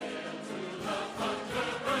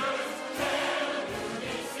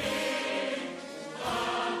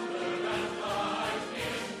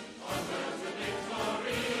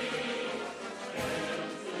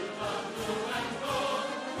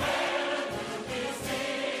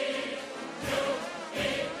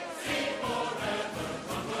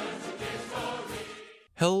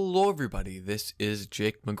everybody. This is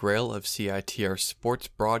Jake McGrail of CITR Sports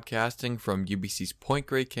Broadcasting from UBC's Point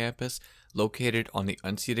Grey campus, located on the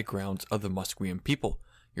unceded grounds of the Musqueam people.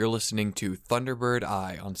 You're listening to Thunderbird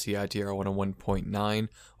Eye on CITR 101.9,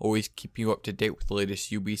 always keeping you up to date with the latest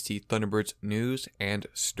UBC Thunderbirds news and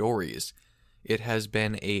stories. It has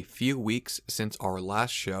been a few weeks since our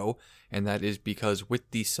last show, and that is because with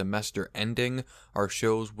the semester ending, our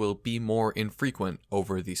shows will be more infrequent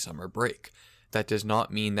over the summer break. That does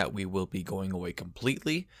not mean that we will be going away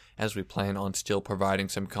completely, as we plan on still providing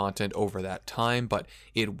some content over that time, but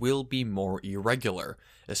it will be more irregular,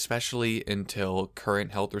 especially until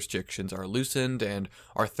current health restrictions are loosened and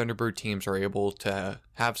our Thunderbird teams are able to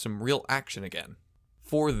have some real action again.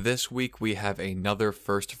 For this week, we have another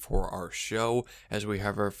first for our show, as we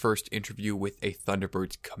have our first interview with a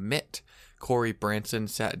Thunderbirds commit. Cory Branson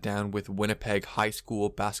sat down with Winnipeg High School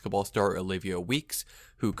basketball star Olivia Weekes,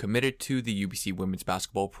 who committed to the UBC women's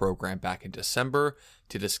basketball program back in December,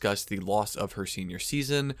 to discuss the loss of her senior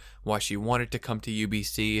season, why she wanted to come to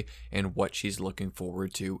UBC, and what she's looking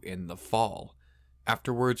forward to in the fall.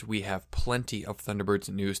 Afterwards, we have plenty of Thunderbirds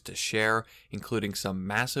news to share, including some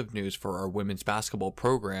massive news for our women's basketball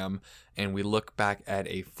program, and we look back at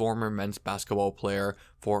a former men's basketball player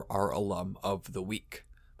for our alum of the week.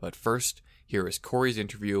 But first, here is Cory's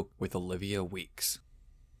interview with Olivia Weekes.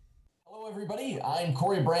 Hello everybody, I'm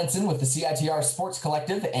Cory Branson with the CITR Sports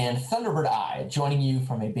Collective and Thunderbird Eye, joining you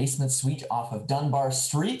from a basement suite off of Dunbar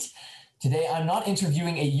Street. Today, I'm not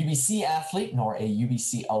interviewing a UBC athlete nor a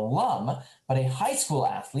UBC alum, but a high school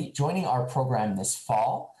athlete joining our program this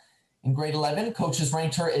fall. In grade 11, coaches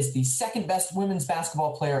ranked her as the second best women's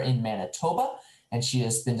basketball player in Manitoba, and she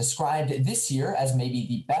has been described this year as maybe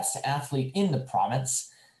the best athlete in the province.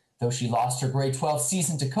 Though she lost her grade 12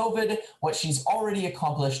 season to COVID, what she's already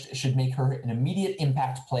accomplished should make her an immediate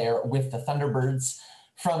impact player with the Thunderbirds.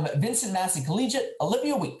 From Vincent Massey Collegiate,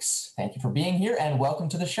 Olivia Weekes, thank you for being here and welcome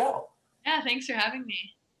to the show. Yeah, thanks for having me.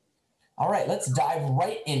 All right, let's dive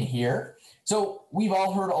right in here. So we've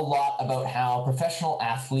all heard a lot about how professional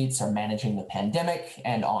athletes are managing the pandemic,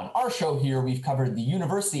 and on our show here, we've covered the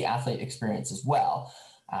university athlete experience as well.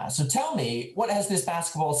 So tell me, what has this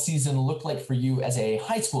basketball season looked like for you as a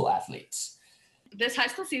high school athlete? This high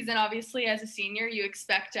school season, obviously, as a senior, you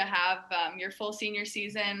expect to have your full senior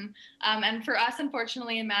season. And for us,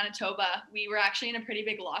 unfortunately, in Manitoba, we were actually in a pretty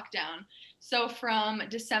big lockdown. So from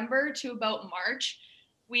December to about March,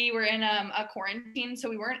 we were in a quarantine, so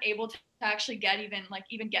we weren't able to actually get in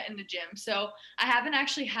the gym. So I haven't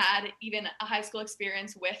actually had even a high school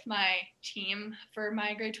experience with my team for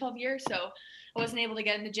my grade 12 year. So I wasn't able to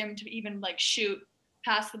get in the gym to even shoot,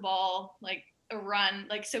 pass the ball, a run.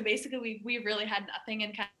 So basically we really had nothing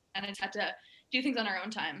and kind of had to do things on our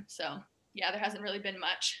own time. So yeah, there hasn't really been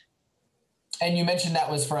much. And you mentioned that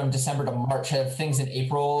was from December to March. Have things in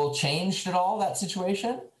April changed at all, that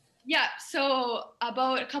situation? Yeah, so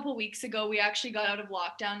about a couple weeks ago, we actually got out of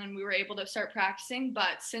lockdown and we were able to start practicing.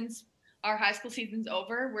 But since our high school season's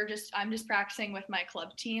over, I'm just practicing with my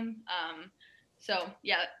club team. So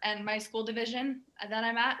yeah, and my school division that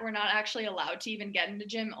I'm at, we're not actually allowed to even get in the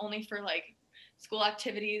gym, only for school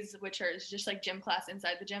activities, which are just gym class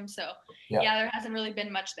inside the gym. So yeah, there hasn't really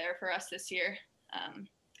been much there for us this year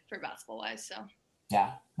for basketball wise. So.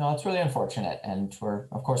 Yeah, no, it's really unfortunate. And we're,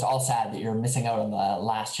 of course, all sad that you're missing out on the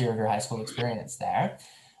last year of your high school experience there.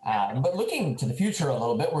 But looking to the future a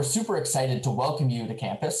little bit, we're super excited to welcome you to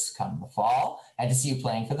campus come the fall and to see you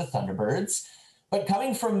playing for the Thunderbirds. But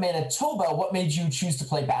coming from Manitoba, what made you choose to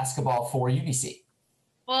play basketball for UBC?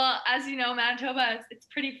 Well, as you know, Manitoba, it's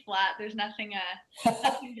pretty flat. There's nothing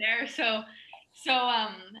there. So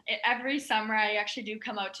every summer I actually do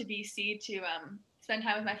come out to BC to spend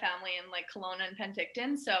time with my family in Kelowna and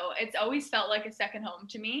Penticton. So it's always felt like a second home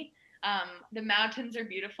to me. The mountains are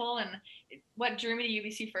beautiful, and what drew me to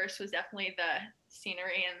UBC first was definitely the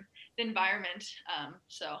scenery and the environment.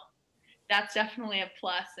 So that's definitely a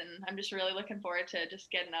plus, and I'm just really looking forward to just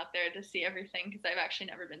getting out there to see everything, because I've actually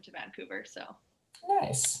never been to Vancouver. So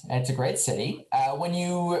nice. It's a great city. When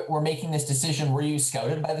you were making this decision, were you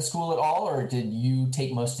scouted by the school at all, or did you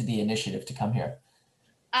take most of the initiative to come here?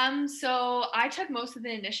 So I took most of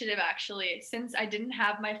the initiative, actually, since I didn't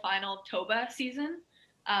have my final TOBA season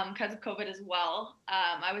because of COVID as well.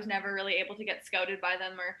 I was never really able to get scouted by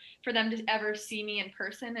them or for them to ever see me in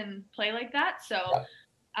person and play like that. So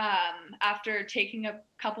after taking a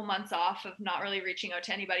couple months off of not really reaching out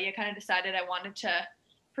to anybody, I kind of decided I wanted to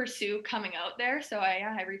pursue coming out there. So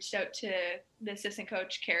I reached out to the assistant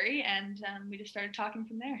coach, Cory, and we just started talking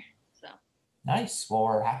from there. So nice. Well,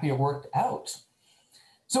 we're happy it worked out.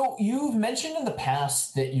 So you've mentioned in the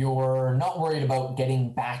past that you're not worried about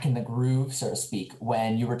getting back in the groove, so to speak,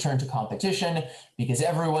 when you return to competition, because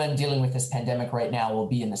everyone dealing with this pandemic right now will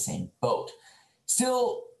be in the same boat.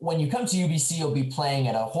 Still, when you come to UBC, you'll be playing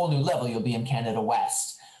at a whole new level. You'll be in Canada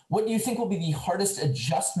West. What do you think will be the hardest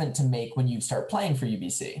adjustment to make when you start playing for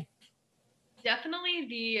UBC? Definitely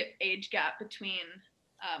the age gap between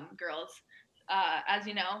girls. As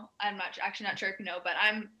you know, I'm actually not sure if you know, but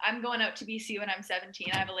I'm going out to BC when I'm 17.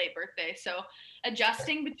 I have a late birthday, so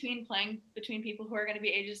adjusting between playing between people who are going to be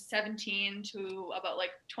ages 17 to about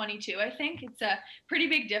like 22, I think it's a pretty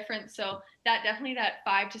big difference. So that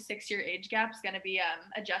 5 to 6 year age gap is going to be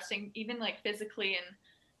adjusting, even like physically and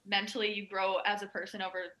mentally. You grow as a person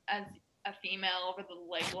over as a female over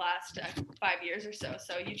the last 5 years or so.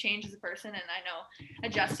 So you change as a person, and I know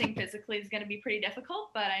adjusting physically is going to be pretty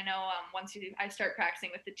difficult. But I know once I start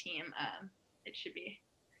practicing with the team, it should be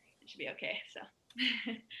okay.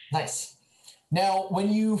 So Nice. Now,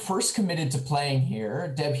 when you first committed to playing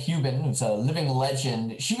here, Deb Hubin, who's a living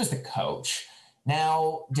legend, she was the coach.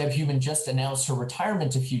 Now, Deb Hubin just announced her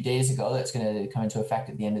retirement a few days ago. That's going to come into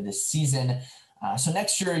effect at the end of this season. So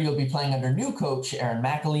next year, you'll be playing under new coach, Aaron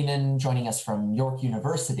McAleenan, joining us from York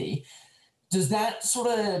University. Does that sort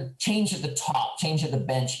of change at the top, change at the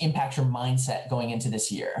bench, impact your mindset going into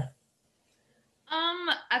this year?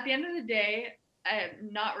 At the end of the day,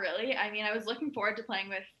 not really. I mean, I was looking forward to playing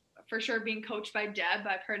with, for sure, being coached by Deb.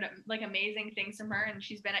 I've heard like amazing things from her, and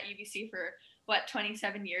she's been at UBC for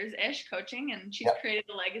 27 years ish coaching, and she's created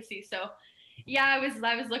a legacy. So yeah, I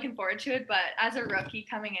was looking forward to it, but as a rookie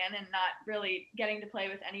coming in and not really getting to play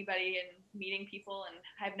with anybody and meeting people, and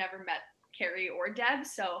I've never met Carrie or Deb,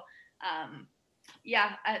 so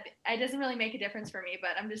yeah, it doesn't really make a difference for me,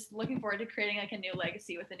 but I'm just looking forward to creating like a new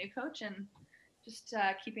legacy with a new coach and just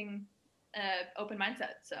keeping an open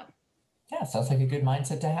mindset. So yeah, sounds like a good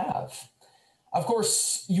mindset to have. Of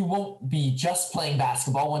course, you won't be just playing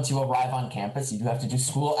basketball once you arrive on campus. You do have to do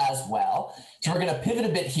school as well. So we're going to pivot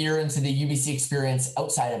a bit here into the UBC experience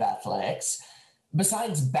outside of athletics.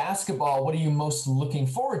 Besides basketball, what are you most looking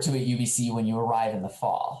forward to at UBC when you arrive in the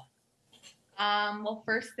fall? Well,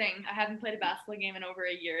 first thing, I haven't played a basketball game in over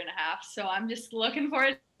a year and a half, so I'm just looking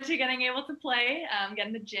forward to getting able to play, get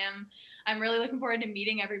in the gym. I'm really looking forward to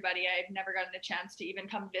meeting everybody. I've never gotten a chance to even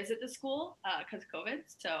come visit the school because of COVID.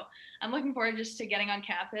 So I'm looking forward just to getting on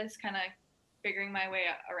campus, kind of figuring my way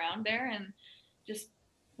around there, and just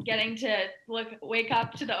getting to wake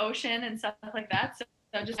up to the ocean and stuff like that. So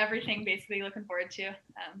just everything basically looking forward to.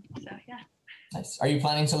 So yeah. Nice. Are you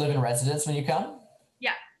planning to live in residence when you come?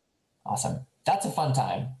 Yeah. Awesome. That's a fun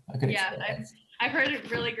time. A good experience. I've heard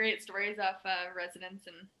really great stories of residents,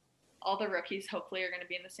 and all the rookies hopefully are going to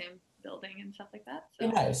be in the same building and stuff like that. So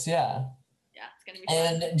nice. Yeah. Yeah, it's going to be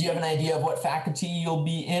fun. And do you have an idea of what faculty you'll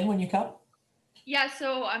be in when you come? Yeah,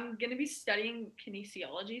 so I'm going to be studying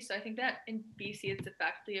kinesiology. So I think that in BC, it's the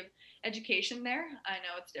Faculty of Education there. I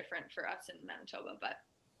know it's different for us in Manitoba, but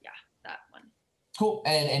yeah, that one. Cool.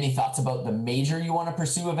 And any thoughts about the major you want to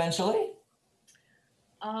pursue eventually?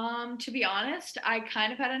 To be honest, I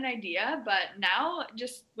kind of had an idea, but now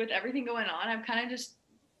just with everything going on, I've kind of just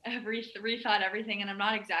rethought everything, and I'm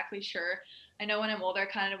not exactly sure. I know when I'm older, I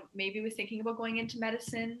kind of maybe was thinking about going into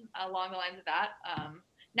medicine along the lines of that.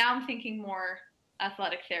 Now I'm thinking more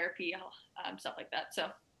athletic therapy, stuff like that. So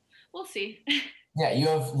we'll see. Yeah, you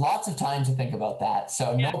have lots of time to think about that.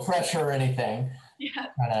 So no pressure or anything. Yeah.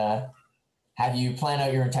 Kind of have you plan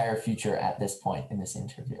out your entire future at this point in this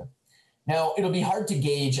interview. Now, it'll be hard to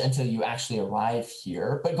gauge until you actually arrive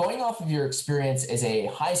here, but going off of your experience as a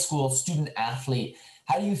high school student athlete,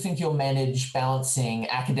 how do you think you'll manage balancing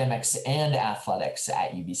academics and athletics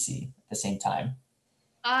at UBC at the same time?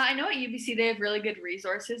 I know at UBC they have really good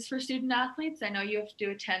resources for student athletes. I know you have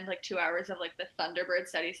to attend like 2 hours of like the Thunderbirds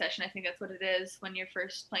study session. I think that's what it is when you're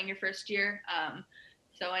first playing your first year.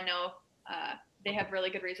 So I know they have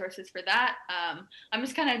really good resources for that. I'm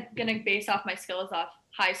just kind of going to base off my skills off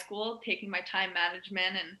high school, taking my time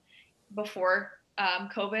management and before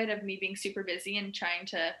COVID of me being super busy and trying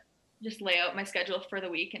to just lay out my schedule for the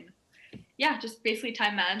week. And yeah, just basically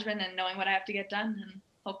time management and knowing what I have to get done. And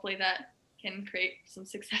hopefully that can create some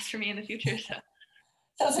success for me in the future. So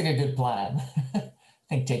sounds like a good plan. I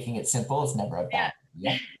think taking it simple is never a bad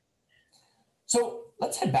idea. So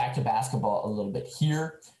let's head back to basketball a little bit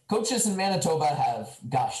here. Coaches in Manitoba have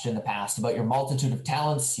gushed in the past about your multitude of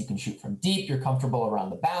talents. You can shoot from deep, you're comfortable around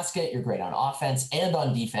the basket, you're great on offense and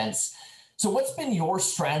on defense. So what's been your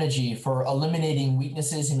strategy for eliminating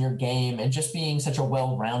weaknesses in your game and just being such a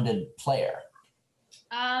well-rounded player?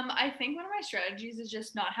 I think one of my strategies is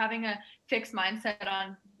just not having a fixed mindset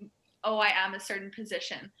on oh, I am a certain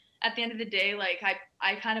position. At the end of the day, like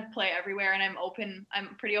I kind of play everywhere, and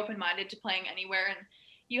I'm pretty open-minded to playing anywhere. And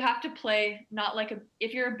you have to play not like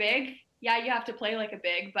if you're a big, yeah, you have to play like a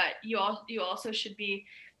big, but you also should be,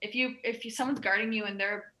 if someone's guarding you and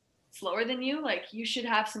they're slower than you, like you should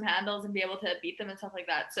have some handles and be able to beat them and stuff like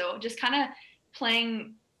that. So just kind of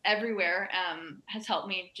playing everywhere has helped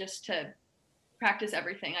me just to practice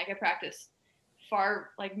everything. Like I practice far,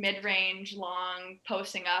 like mid-range, long,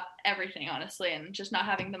 posting up, everything, honestly, and just not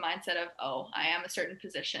having the mindset of, oh, I am a certain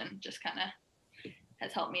position, just kind of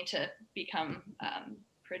has helped me to become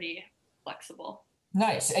pretty flexible.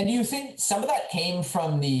 Nice. And do you think some of that came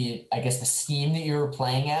from the scheme that you were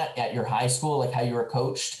playing at your high school, like how you were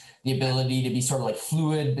coached, the ability to be sort of like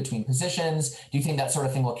fluid between positions? Do you think that sort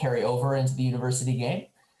of thing will carry over into the university game?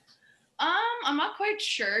 I'm not quite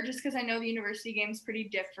sure, just because I know the university game is pretty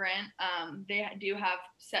different. They do have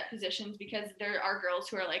set positions because there are girls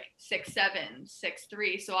who are like 6'7",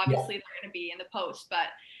 6'3", so obviously they're going to be in the post. But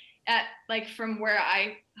at like from where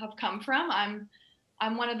I have come from,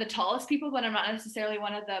 I'm one of the tallest people, but I'm not necessarily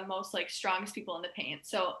one of the most like strongest people in the paint.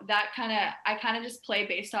 So I kind of just play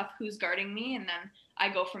based off who's guarding me, and then I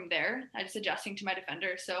go from there. I just adjusting to my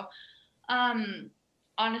defender. So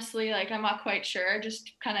honestly, like I'm not quite sure.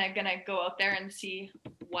 Just kind of gonna go out there and see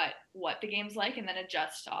what the game's like, and then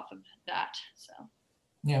adjust off of that. So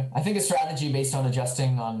yeah, I think a strategy based on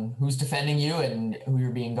adjusting on who's defending you and who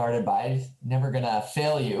you're being guarded by is never gonna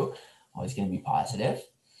fail you. Always gonna be positive.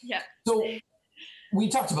 Yeah. So we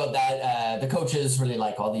talked about that. The coaches really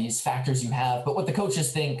like all these factors you have, but what the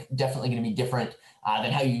coaches think definitely going to be different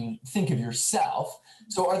than how you think of yourself.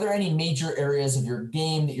 So are there any major areas of your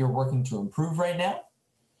game that you're working to improve right now?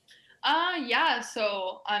 Yeah.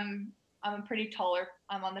 So I'm a pretty taller.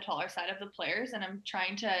 I'm on the taller side of the players, and I'm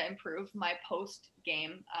trying to improve my post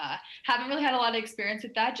game. Haven't really had a lot of experience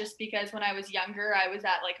with that, just because when I was younger, I was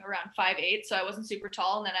at like around 5'8", so I wasn't super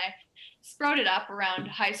tall, and then I sprouted up around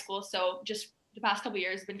high school. So just the past couple of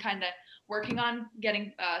years, been kind of working on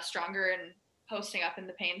getting stronger and posting up in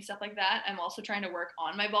the paint and stuff like that. I'm also trying to work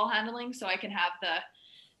on my ball handling so I can have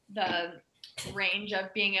the range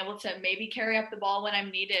of being able to maybe carry up the ball when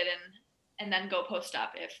I'm needed and then go post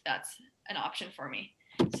up if that's an option for me.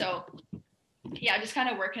 So yeah, just kind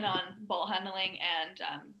of working on ball handling and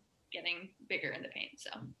getting bigger in the paint. So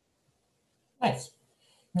nice.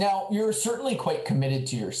 Now, you're certainly quite committed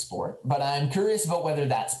to your sport, but I'm curious about whether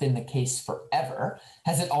that's been the case forever.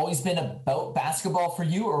 Has it always been about basketball for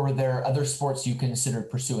you, or were there other sports you considered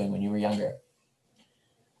pursuing when you were younger?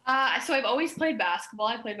 So I've always played basketball.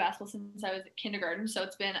 I played basketball since I was at kindergarten, so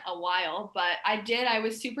it's been a while. But I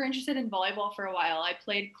was super interested in volleyball for a while. I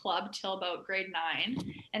played club till about grade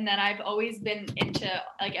 9, and then I've always been into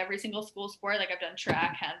like every single school sport. Like I've done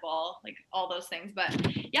track, handball, like all those things. But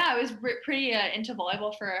yeah, I was pretty into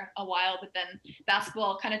volleyball for a while. But then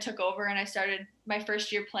basketball kind of took over, and I started my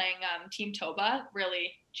first year playing Team Toba.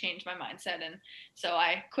 Really changed my mindset, and so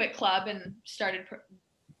I quit club and started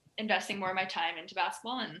investing more of my time into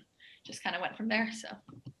basketball, and just kind of went from there. So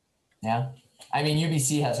yeah, I mean,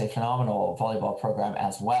 UBC has a phenomenal volleyball program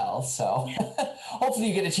as well, so hopefully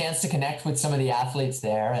you get a chance to connect with some of the athletes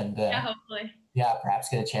there, and yeah, hopefully, yeah, perhaps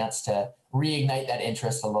get a chance to reignite that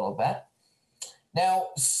interest a little bit. Now,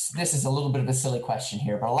 this is a little bit of a silly question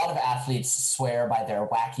here, but a lot of athletes swear by their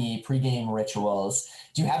wacky pregame rituals.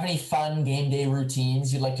 Do you have any fun game day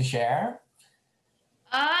routines you'd like to share?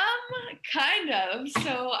 Kind of.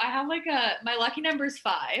 So I have like my lucky number is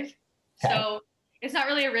 5. Okay. So it's not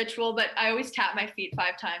really a ritual, but I always tap my feet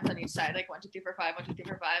 5 times on each side, like 1, 2, 3, 4, 5, 1, 2, 3,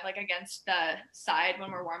 4, 5, like against the side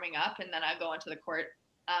when we're warming up, and then I go onto the court.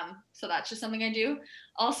 So that's just something I do.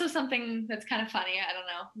 Also, something that's kind of funny. I don't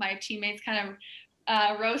know. My teammates kind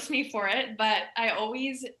of roast me for it, but I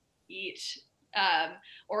always eat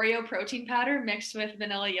Oreo protein powder mixed with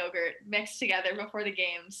vanilla yogurt mixed together before the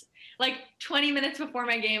games, like 20 minutes before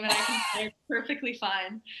my game, and I can play perfectly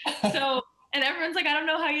fine. So, and everyone's like, I don't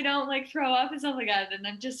know how you don't like throw up and stuff like that. And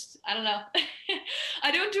I don't know.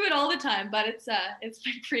 I don't do it all the time, but it's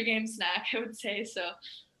my pregame snack, I would say. So.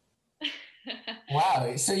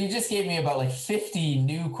 Wow. So you just gave me about like 50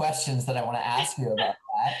 new questions that I want to ask you about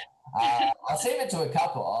that. I'll save it to a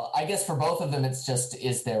couple. I guess for both of them, it's just,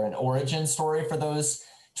 is there an origin story for those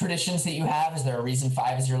traditions that you have? Is there a reason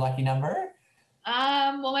 5 is your lucky number?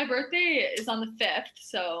 Well, my birthday is on the 5th,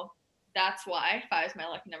 so that's why 5 is my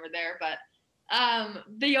lucky number there. But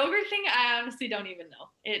the yogurt thing, I honestly don't even know.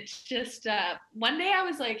 It's just one day I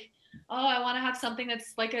was like, oh, I want to have something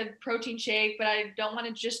that's like a protein shake, but I don't want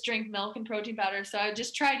to just drink milk and protein powder. So I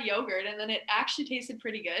just tried yogurt, and then it actually tasted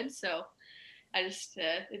pretty good. So I just,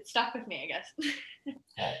 it stuck with me, I guess.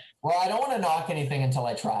 Okay. Well, I don't want to knock anything until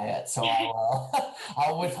I try it, so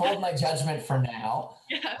I'll withhold my judgment for now.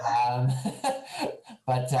 Yeah. Um,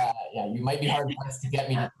 but yeah, you might be hard pressed to get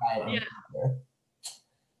me to try it in the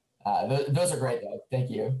future. Those are great, though.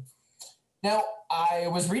 Thank you. Now, I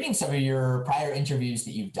was reading some of your prior interviews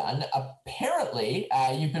that you've done. Apparently,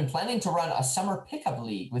 you've been planning to run a summer pickup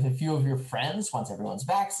league with a few of your friends once everyone's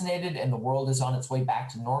vaccinated and the world is on its way back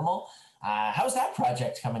to normal. How's that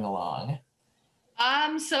project coming along?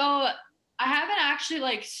 So I haven't actually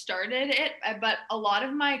like started it, but a lot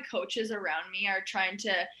of my coaches around me are trying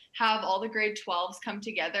to have all the grade 12s come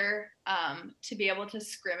together to be able to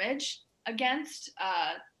scrimmage against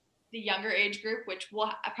the younger age group, which will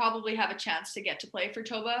probably have a chance to get to play for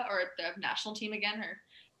Toba or the national team again, or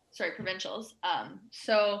sorry, provincials.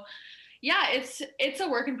 So yeah, it's a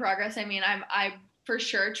work in progress. I mean, I'm for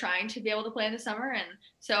sure trying to be able to play in the summer, and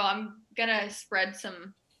so I'm gonna spread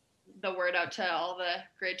the word out to all the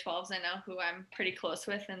grade 12s I know who I'm pretty close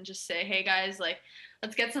with, and just say, hey guys, like,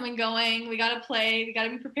 let's get something going. We got to play. We got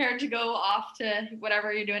to be prepared to go off to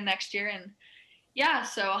whatever you're doing next year. And yeah,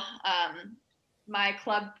 so my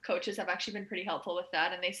club coaches have actually been pretty helpful with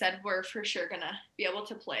that. And they said, we're for sure going to be able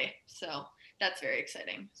to play. So that's very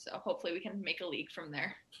exciting. So hopefully we can make a league from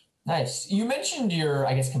there. Nice. You mentioned your,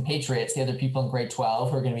 I guess, compatriots, the other people in grade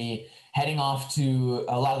 12 who are going to be heading off to,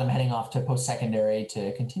 a lot of them heading off to post-secondary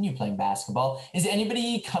to continue playing basketball. Is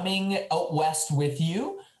anybody coming out west with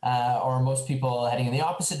you? Or are most people heading in the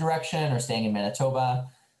opposite direction or staying in Manitoba?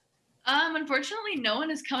 Unfortunately, no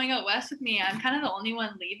one is coming out west with me. I'm kind of the only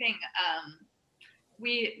one leaving.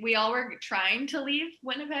 We all were trying to leave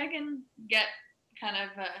Winnipeg and get kind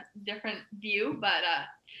of a different view, but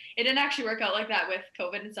it didn't actually work out like that with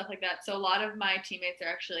COVID and stuff like that. So a lot of my teammates are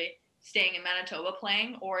actually staying in Manitoba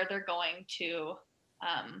playing, or they're going to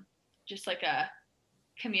just like a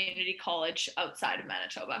community college outside of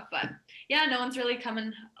Manitoba. But yeah, no one's really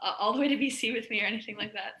coming all the way to BC with me or anything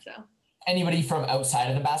like that. So anybody from outside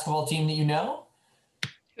of the basketball team that you know?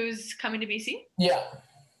 Who's coming to BC? Yeah.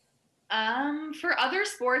 For other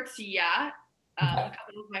sports, yeah. A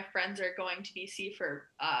couple of my friends are going to BC for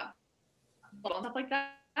stuff like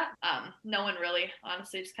that. No one really,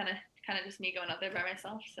 honestly, just kind of just me going out there by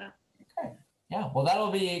myself. So. Okay. Yeah, well,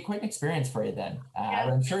 that'll be quite an experience for you then. Yeah.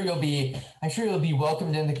 I'm sure you'll be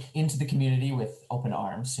welcomed into the community with open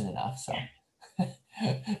arms soon enough. So,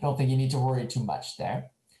 don't think you need to worry too much there.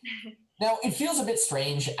 Now, it feels a bit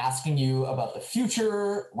strange asking you about the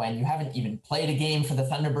future when you haven't even played a game for the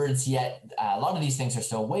Thunderbirds yet. A lot of these things are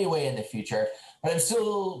still way, way in the future, but I'm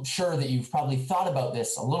still sure that you've probably thought about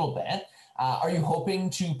this a little bit. Are you hoping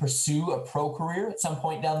to pursue a pro career at some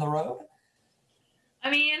point down the road? I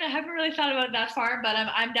mean, I haven't really thought about it that far, but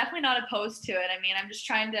I'm definitely not opposed to it. I mean, I'm just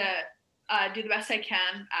trying to do the best I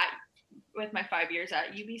can with my 5 years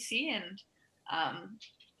at UBC,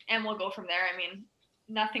 and we'll go from there. I mean,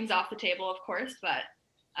 nothing's off the table, of course, but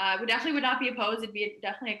we definitely would not be opposed. It'd be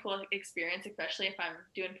definitely a cool experience, especially if I'm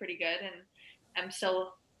doing pretty good and I'm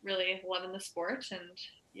still really loving the sport. And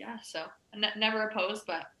yeah, so I'm never opposed,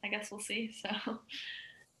 but I guess we'll see. So.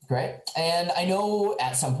 Great. And I know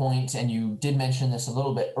at some point, and you did mention this a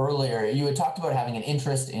little bit earlier, you had talked about having an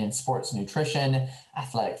interest in sports nutrition,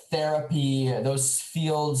 athletic therapy. Those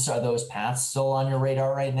fields, are those paths still on your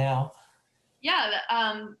radar right now? Yeah,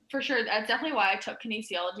 for sure. That's definitely why I took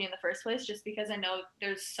kinesiology in the first place, just because I know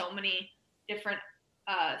there's so many different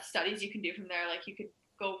studies you can do from there. Like you could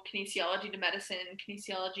go kinesiology to medicine,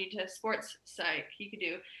 kinesiology to sports psych. You could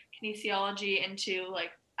do kinesiology into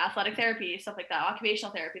like athletic therapy, stuff like that,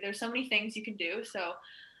 occupational therapy. There's so many things you can do. So,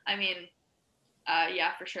 I mean,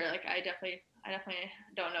 yeah, for sure. Like I definitely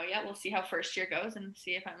don't know yet. We'll see how first year goes and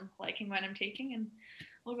see if I'm liking what I'm taking, and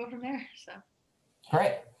we'll go from there. So.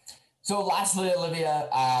 Great. So lastly, Olivia,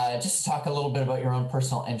 just to talk a little bit about your own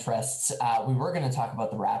personal interests, we were going to talk about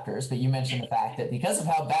the Raptors, but you mentioned the fact that because of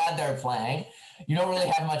how bad they're playing, you don't really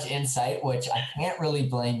have much insight, which I can't really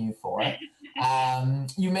blame you for.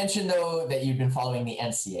 You mentioned, though, that you've been following the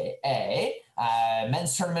NCAA,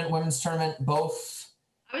 men's tournament, women's tournament, both.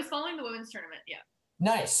 I was following the women's tournament, yeah.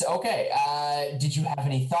 Nice. Okay. Did you have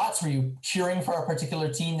any thoughts? Were you cheering for a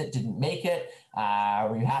particular team that didn't make it?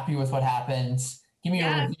 Were you happy with what happened? Give me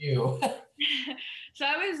a review. So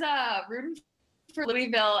I was rooting for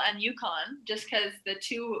Louisville and UConn, just because the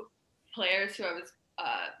two players who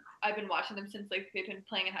I've been watching them since like they've been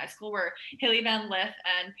playing in high school were Haley Van Lith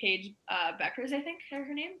and Paige Beckers, I think are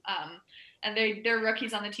her name. And they're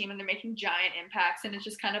rookies on the team and they're making giant impacts, and it's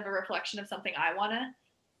just kind of a reflection of something I want to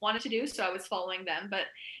wanted to do, so I was following them. But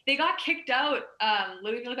they got kicked out.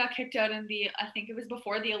 Louisville got kicked out in I think it was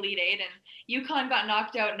before the Elite Eight, and UConn got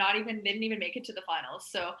knocked out. Didn't even make it to the finals.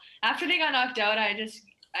 So after they got knocked out, I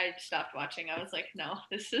stopped watching. I was like, no,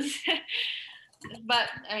 this is. But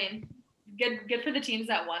I mean, good for the teams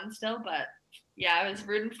that won still. But yeah, I was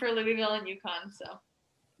rooting for Louisville and UConn. So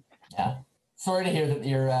yeah, sorry to hear that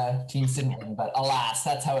your teams didn't win, but alas,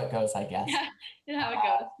 that's how it goes, I guess. Yeah, how it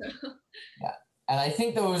goes. So. Yeah. And I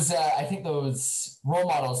think those role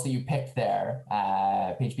models that you picked there,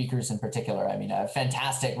 Paige Beekers in particular, I mean, a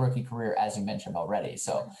fantastic rookie career, as you mentioned already.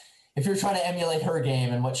 So if you're trying to emulate her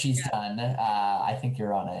game and what she's done, I think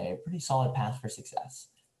you're on a pretty solid path for success.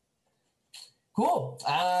 Cool.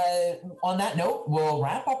 On that note, we'll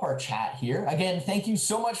wrap up our chat here. Again, thank you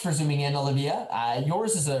so much for zooming in, Olivia.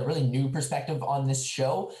 Yours is a really new perspective on this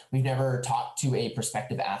show. We've never talked to a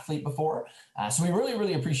prospective athlete before. So we really,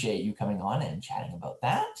 really appreciate you coming on and chatting about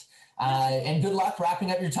that. And good luck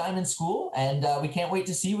wrapping up your time in school. And we can't wait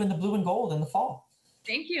to see you in the blue and gold in the fall.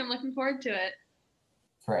 Thank you. I'm looking forward to it.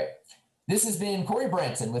 Great. This has been Cory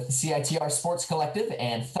Branson with the CITR Sports Collective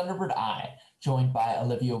and Thunderbird Eye, joined by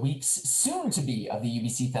Olivia Weekes, soon to be of the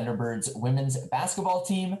UBC Thunderbirds women's basketball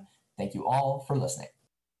team. Thank you all for listening.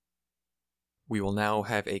 We will now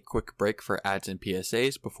have a quick break for ads and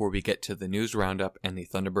PSAs before we get to the news roundup and the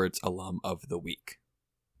Thunderbirds alum of the week.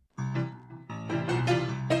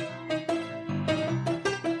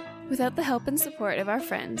 Without the help and support of our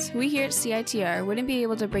friends, we here at CITR wouldn't be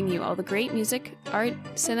able to bring you all the great music, art,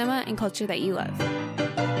 cinema, and culture that you love.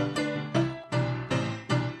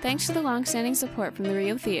 Thanks to the long-standing support from the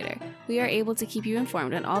Rio Theatre, we are able to keep you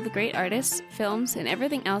informed on all the great artists, films, and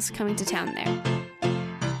everything else coming to town there.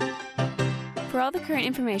 For all the current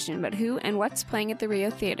information about who and what's playing at the Rio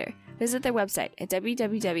Theatre, visit their website at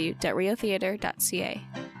www.riotheatre.ca.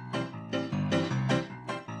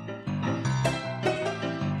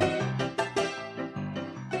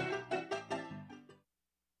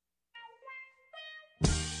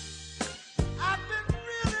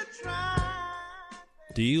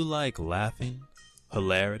 Do you like laughing,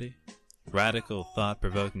 hilarity, radical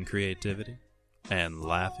thought-provoking creativity, and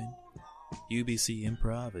laughing? UBC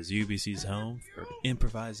Improv is UBC's home for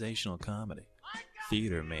improvisational comedy,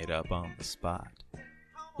 theater made up on the spot.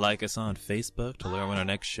 Like us on Facebook to learn when our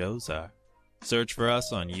next shows are. Search for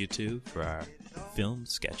us on YouTube for our film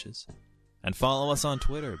sketches. And follow us on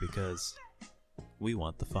Twitter because we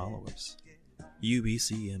want the followers.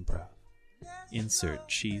 UBC Improv. Insert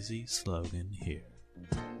cheesy slogan here.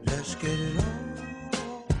 Let's get it on.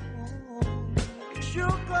 Sugar.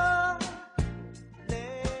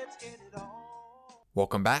 Let's get it on.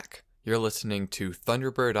 Welcome back. You're listening to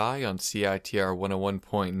Thunderbird Eye on CITR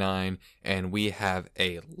 101.9, and we have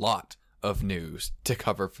a lot of news to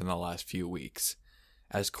cover from the last few weeks.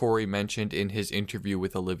 As Cory mentioned in his interview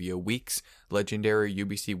with Olivia Weekes, legendary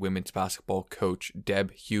UBC women's basketball coach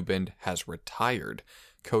Deb Huband has retired.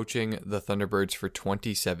 Coaching the Thunderbirds for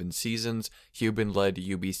 27 seasons, Huband led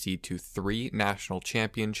UBC to 3 national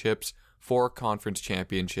championships, 4 conference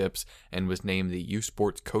championships, and was named the U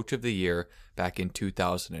Sports Coach of the Year back in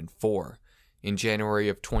 2004. In January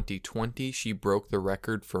of 2020, she broke the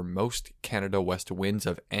record for most Canada West wins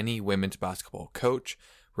of any women's basketball coach,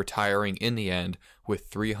 retiring in the end with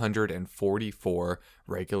 344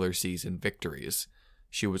 regular season victories.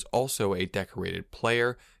 She was also a decorated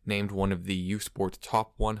player, named one of the U Sports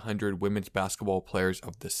Top 100 Women's Basketball Players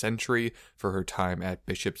of the Century for her time at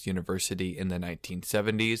Bishop's University in the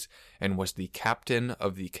 1970s, and was the captain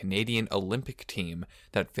of the Canadian Olympic team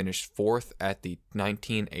that finished 4th at the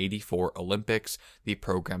 1984 Olympics, the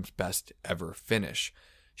program's best ever finish.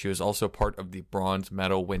 She was also part of the bronze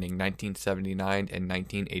medal winning 1979 and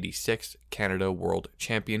 1986 Canada World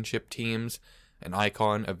Championship teams. An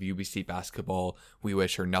icon of UBC basketball, we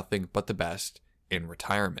wish her nothing but the best in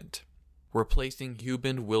retirement. Replacing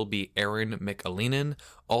Huband will be Erin McAleenan,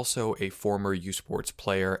 also a former U Sports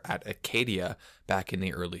player at Acadia back in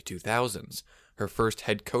the early 2000s. Her first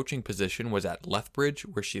head coaching position was at Lethbridge,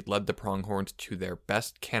 where she led the Pronghorns to their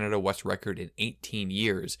best Canada West record in 18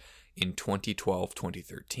 years in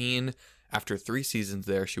 2012-2013. After 3 seasons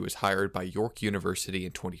there, she was hired by York University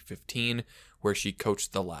in 2015, where she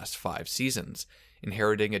coached the last 5 seasons,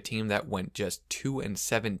 inheriting a team that went just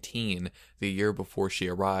 2-17 the year before she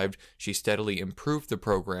arrived. She steadily improved the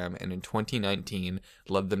program and in 2019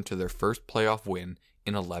 led them to their first playoff win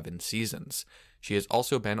in 11 seasons. She has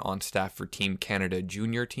also been on staff for Team Canada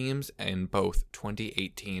junior teams in both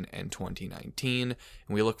 2018 and 2019, and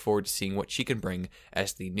we look forward to seeing what she can bring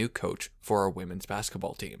as the new coach for our women's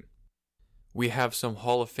basketball team. We have some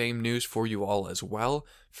Hall of Fame news for you all as well.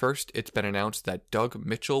 First, it's been announced that Doug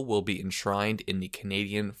Mitchell will be enshrined in the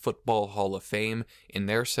Canadian Football Hall of Fame in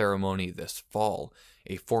their ceremony this fall.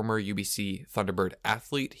 A former UBC Thunderbird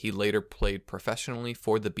athlete, he later played professionally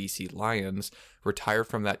for the BC Lions, retired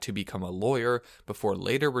from that to become a lawyer before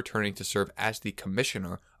later returning to serve as the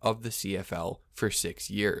commissioner of the CFL for 6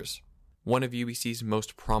 years. One of UBC's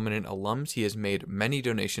most prominent alums, he has made many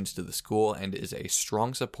donations to the school and is a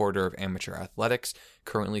strong supporter of amateur athletics,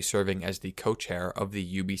 currently serving as the co-chair of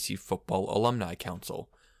the UBC Football Alumni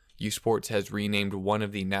Council. U Sports has renamed one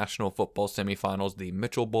of the national football semifinals the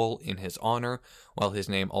Mitchell Bowl in his honor, while his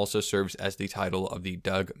name also serves as the title of the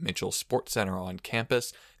Doug Mitchell Sports Center on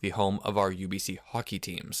campus, the home of our UBC hockey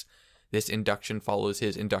teams. This induction follows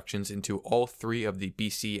his inductions into all 3 of the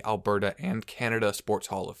BC, Alberta, and Canada Sports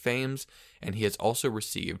Hall of Fames, and he has also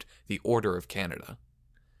received the Order of Canada.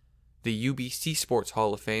 The UBC Sports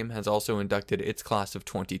Hall of Fame has also inducted its class of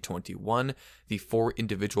 2021. The 4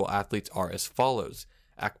 individual athletes are as follows: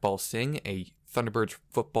 Akbal Singh, a Thunderbirds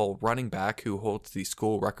football running back who holds the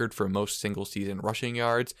school record for most single-season rushing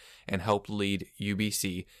yards and helped lead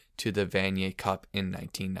UBC to the Vanier Cup in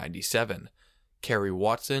 1997. Carrie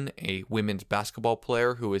Watson, a women's basketball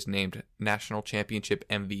player who was named National Championship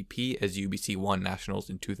MVP as UBC won Nationals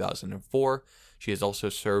in 2004. She has also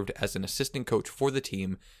served as an assistant coach for the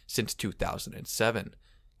team since 2007.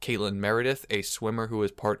 Caitlin Meredith, a swimmer who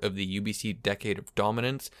was part of the UBC Decade of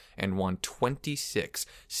Dominance and won 26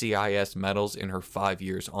 CIS medals in her 5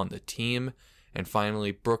 years on the team. And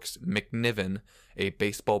finally, Brooks McNiven, a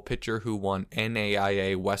baseball pitcher who won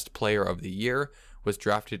NAIA West Player of the Year, was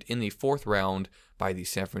drafted in the 4th round by the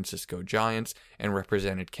San Francisco Giants and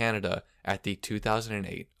represented Canada at the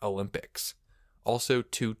 2008 Olympics. Also,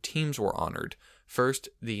 2 teams were honored. First,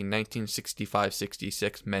 the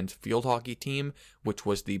 1965-66 men's field hockey team, which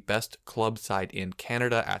was the best club side in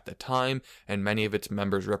Canada at the time, and many of its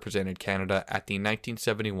members represented Canada at the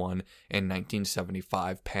 1971 and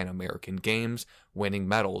 1975 Pan American Games, winning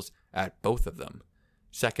medals at both of them.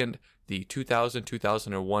 Second, the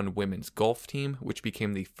 2000-2001 women's golf team, which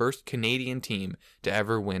became the first Canadian team to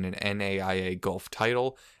ever win an NAIA golf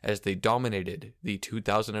title, as they dominated the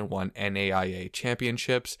 2001 NAIA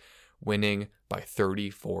championships, winning by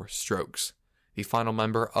 34 strokes. The final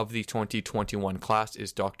member of the 2021 class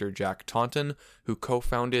is Dr. Jack Taunton, who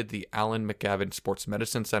co-founded the Allen McGavin Sports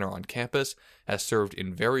Medicine Center on campus, has served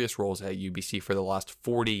in various roles at UBC for the last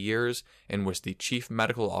 40 years, and was the chief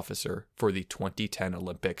medical officer for the 2010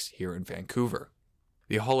 Olympics here in Vancouver.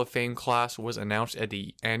 The Hall of Fame class was announced at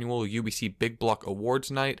the annual UBC Big Block Awards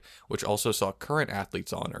night, which also saw current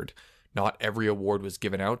athletes honored. Not every award was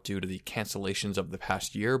given out due to the cancellations of the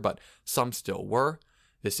past year, but some still were.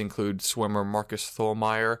 This includes swimmer Marcus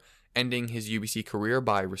Tholmeyer ending his UBC career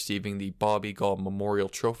by receiving the Bobby Gall Memorial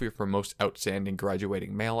Trophy for Most Outstanding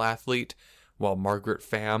Graduating Male Athlete, while Margaret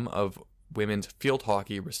Pham of women's field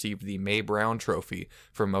hockey received the Mae Brown Trophy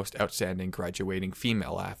for Most Outstanding Graduating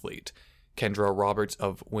Female Athlete. Kendra Roberts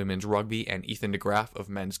of women's rugby and Ethan DeGraff of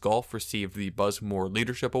men's golf received the Buzz Moore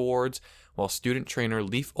Leadership Awards, while student trainer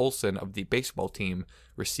Leif Olson of the baseball team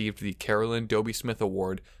received the Carolyn Doby-Smith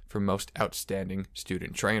Award for Most Outstanding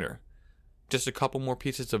Student Trainer. Just a couple more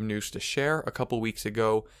pieces of news to share. A couple weeks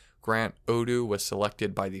ago, Grant Odu was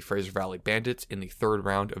selected by the Fraser Valley Bandits in the 3rd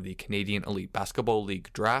round of the Canadian Elite Basketball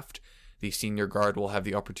League draft. The senior guard will have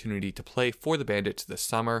the opportunity to play for the Bandits this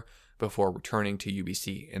summer before returning to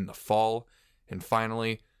UBC in the fall. And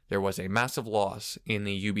finally, there was a massive loss in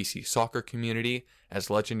the UBC soccer community as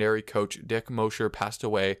legendary coach Dick Mosher passed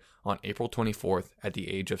away on April 24th at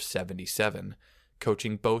the age of 77.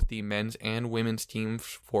 Coaching both the men's and women's teams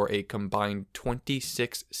for a combined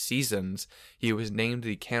 26 seasons, he was named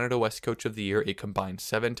the Canada West Coach of the Year a combined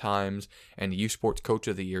 7 times and the U Sports Coach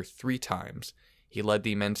of the Year 3 times. He led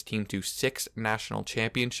the men's team to 6 national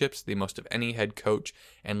championships, the most of any head coach,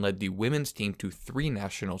 and led the women's team to 3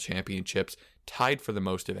 national championships, tied for the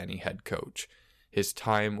most of any head coach. His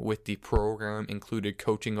time with the program included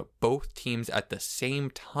coaching both teams at the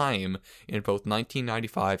same time in both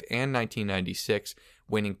 1995 and 1996,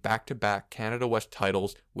 winning back-to-back Canada West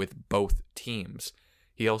titles with both teams.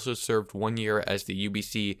 He also served 1 year as the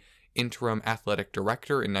UBC interim athletic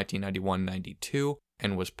director in 1991-92,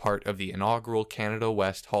 and was part of the inaugural Canada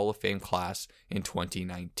West Hall of Fame class in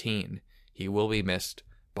 2019. He will be missed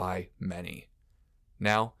by many.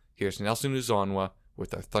 Now, here's Nelson Uzonwa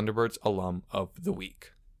with our Thunderbirds Alum of the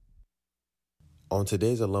Week. On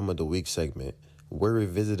today's Alum of the Week segment, we're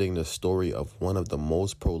revisiting the story of one of the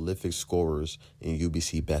most prolific scorers in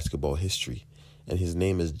UBC basketball history, and his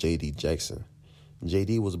name is J.D. Jackson.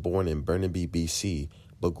 J.D. was born in Burnaby, BC,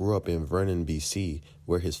 but grew up in Vernon, BC,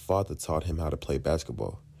 where his father taught him how to play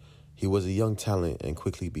basketball. He was a young talent and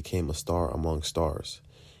quickly became a star among stars.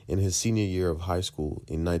 In his senior year of high school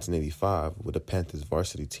in 1985 with the Panthers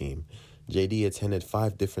varsity team, JD attended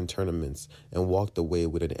 5 different tournaments and walked away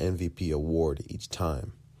with an MVP award each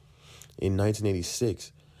time. In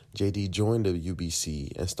 1986, JD joined the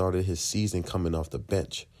UBC and started his season coming off the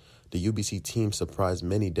bench. The UBC team surprised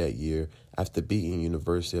many that year after beating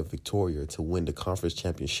University of Victoria to win the conference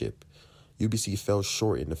championship. UBC fell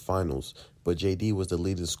short in the finals, but JD was the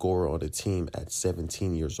leading scorer on the team at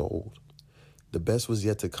 17 years old. The best was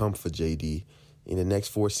yet to come for JD. In the next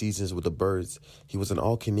 4 seasons with the Birds, he was an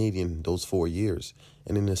All-Canadian those 4 years,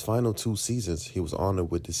 and in his final 2 seasons, he was honored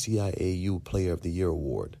with the CIAU Player of the Year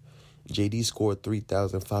award. JD scored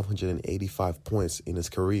 3,585 points in his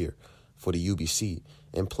career for the UBC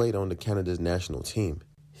and played on the Canada's national team.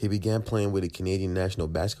 He began playing with the Canadian national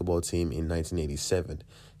basketball team in 1987.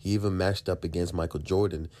 He even matched up against Michael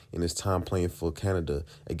Jordan in his time playing for Canada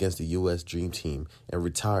against the U.S. Dream Team and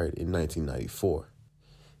retired in 1994.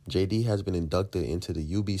 JD has been inducted into the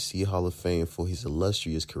UBC Hall of Fame for his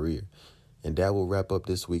illustrious career. And that will wrap up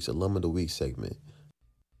this week's Alum of the Week segment.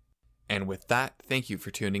 And with that, thank you for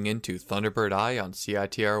tuning in to Thunderbird Eye on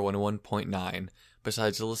CITR 101.9.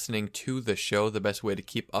 Besides listening to the show, the best way to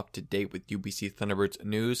keep up to date with UBC Thunderbirds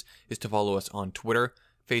news is to follow us on Twitter,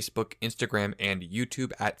 Facebook, Instagram, and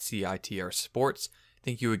YouTube at CITR Sports.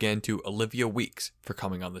 Thank you again to Olivia Weekes for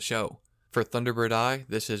coming on the show. For Thunderbird Eye,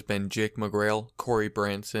 this has been Jake McGrail, Cory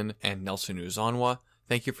Branson, and Nelson Uzonwa.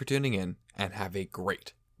 Thank you for tuning in, and have a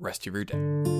great rest of your day.